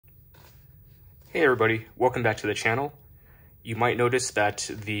Hey everybody, welcome back to the channel. You might notice that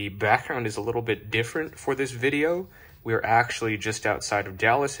the background is a little bit different for this video. We're actually just outside of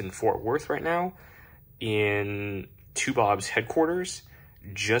Dallas in Fort Worth right now in Two Bob's headquarters,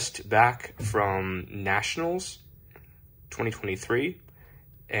 just back from Nationals 2023.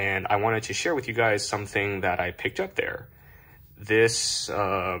 And I wanted to share with you guys something that I picked up there. This,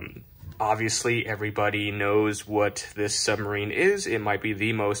 obviously, everybody knows what this submarine is. It might be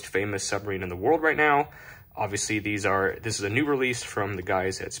the most famous submarine in the world right now. Obviously, this is a new release from the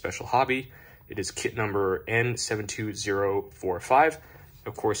guys at Special Hobby. It is kit number N72045.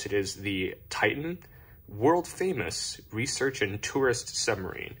 Of course, it is the Titan, world famous research and tourist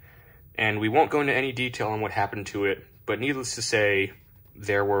submarine. And we won't go into any detail on what happened to it, but needless to say,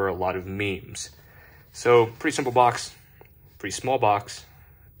 there were a lot of memes. So, pretty simple box, pretty small box.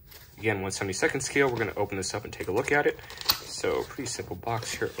 Again, 1/72 scale. We're going to open this up and take a look at it. So, pretty simple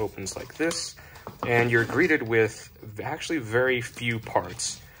box here. Opens like this. And you're greeted with actually very few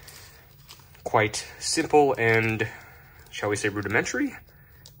parts. Quite simple and, shall we say, rudimentary,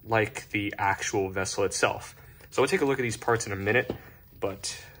 like the actual vessel itself. So we'll take a look at these parts in a minute,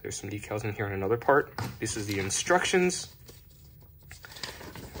 but there's some decals in here on another part. This is the instructions.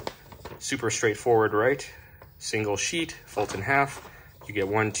 Super straightforward, right? Single sheet, folds in half. You get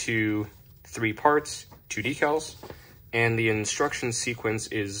 1, 2, 3 parts, 2 decals, and the instruction sequence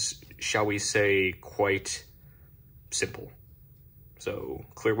is, shall we say, quite simple. So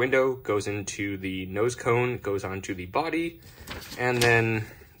clear window goes into the nose cone, goes onto the body, and then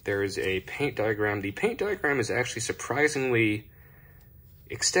there's a paint diagram. The paint diagram is actually surprisingly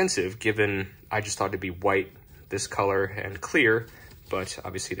extensive, given I just thought it'd be white, this color, and clear, but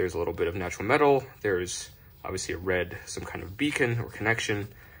obviously there's a little bit of natural metal. There's obviously a red, some kind of beacon or connection,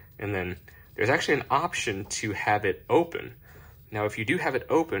 and then there's actually an option to have it open. Now, if you do have it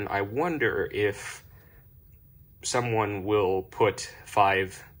open, I wonder if someone will put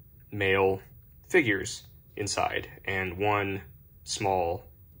 5 male figures inside and 1 small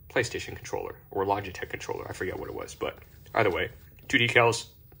PlayStation controller or Logitech controller. I forget what it was, but either way, 2 decals,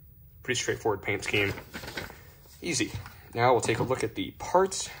 pretty straightforward paint scheme, easy. Now we'll take a look at the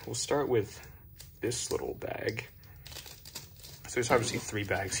parts. We'll start with this little bag. So there's obviously 3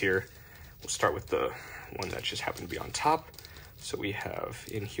 bags here. We'll start with the one that just happened to be on top. So we have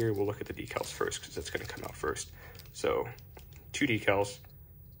in here, we'll look at the decals first because that's going to come out first. So 2 decals,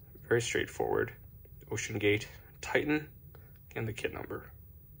 very straightforward. Ocean Gate, Titan, and the kit number.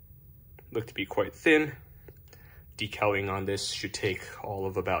 Look to be quite thin. Decaling on this should take all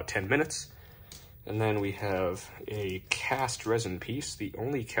of about 10 minutes. And then we have a cast resin piece, the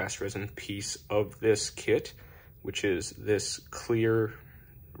only cast resin piece of this kit, which is this clear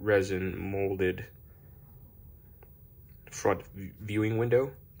resin molded front viewing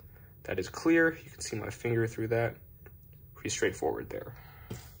window. That is clear. You can see my finger through that. Pretty straightforward there.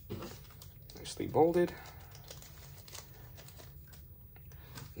 Nicely molded.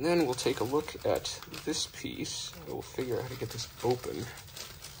 And then we'll take a look at this piece. We'll figure out how to get this open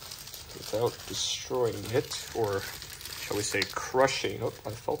without destroying it, or shall we say crushing. Oh,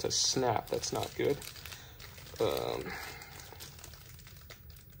 I felt a snap. That's not good. I'm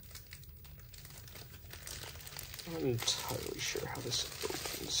not entirely sure how this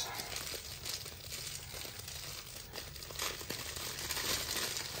opens.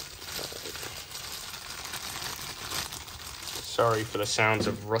 Sorry for the sounds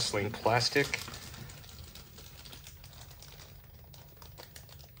of rustling plastic.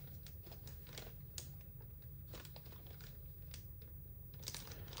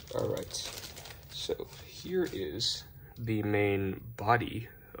 All right, so here is the main body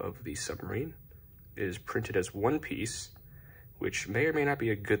of the submarine. It is printed as one piece, which may or may not be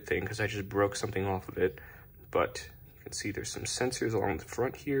a good thing because I just broke something off of it, but you can see there's some sensors along the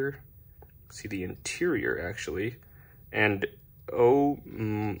front here. See the interior actually, and oh,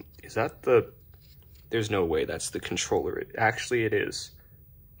 is that the, there's no way that's the controller. Actually, it is.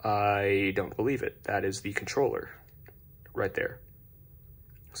 I don't believe it. That is the controller right there.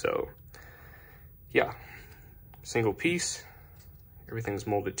 So, yeah, single piece, everything's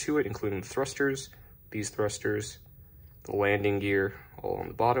molded to it, including the thrusters, these thrusters, the landing gear, all on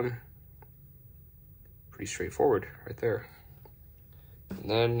the bottom. Pretty straightforward right there. And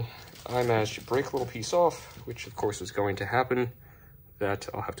then I managed to break a little piece off, which of course is going to happen. That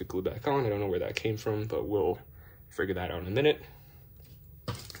I'll have to glue back on. I don't know where that came from, but we'll figure that out in a minute.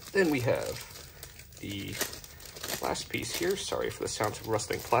 Then we have the last piece here. Sorry for the sounds of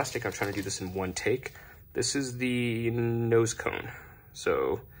rustling plastic. I'm trying to do this in one take. This is the nose cone.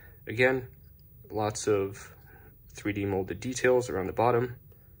 So again, lots of 3D molded details around the bottom.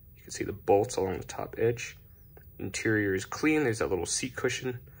 You can can see the bolts along the top edge. Interior is clean. There's that little seat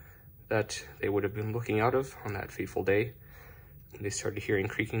cushion that they would have been looking out of on that fateful day. They started hearing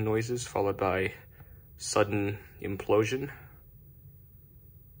creaking noises, followed by sudden implosion.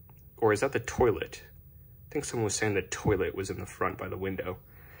 Or is that the toilet? I think someone was saying the toilet was in the front by the window.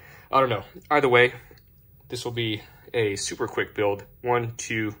 I don't know. Either way, this will be a super quick build. 1,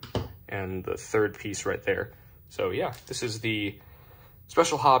 2, and the third piece right there. So yeah, this is the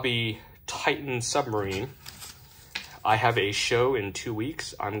Special Hobby Titan Submarine. I have a show in 2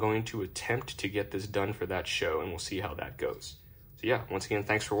 weeks. I'm going to attempt to get this done for that show, and we'll see how that goes. So yeah, once again,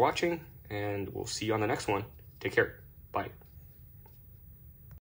 thanks for watching, and we'll see you on the next one. Take care. Bye.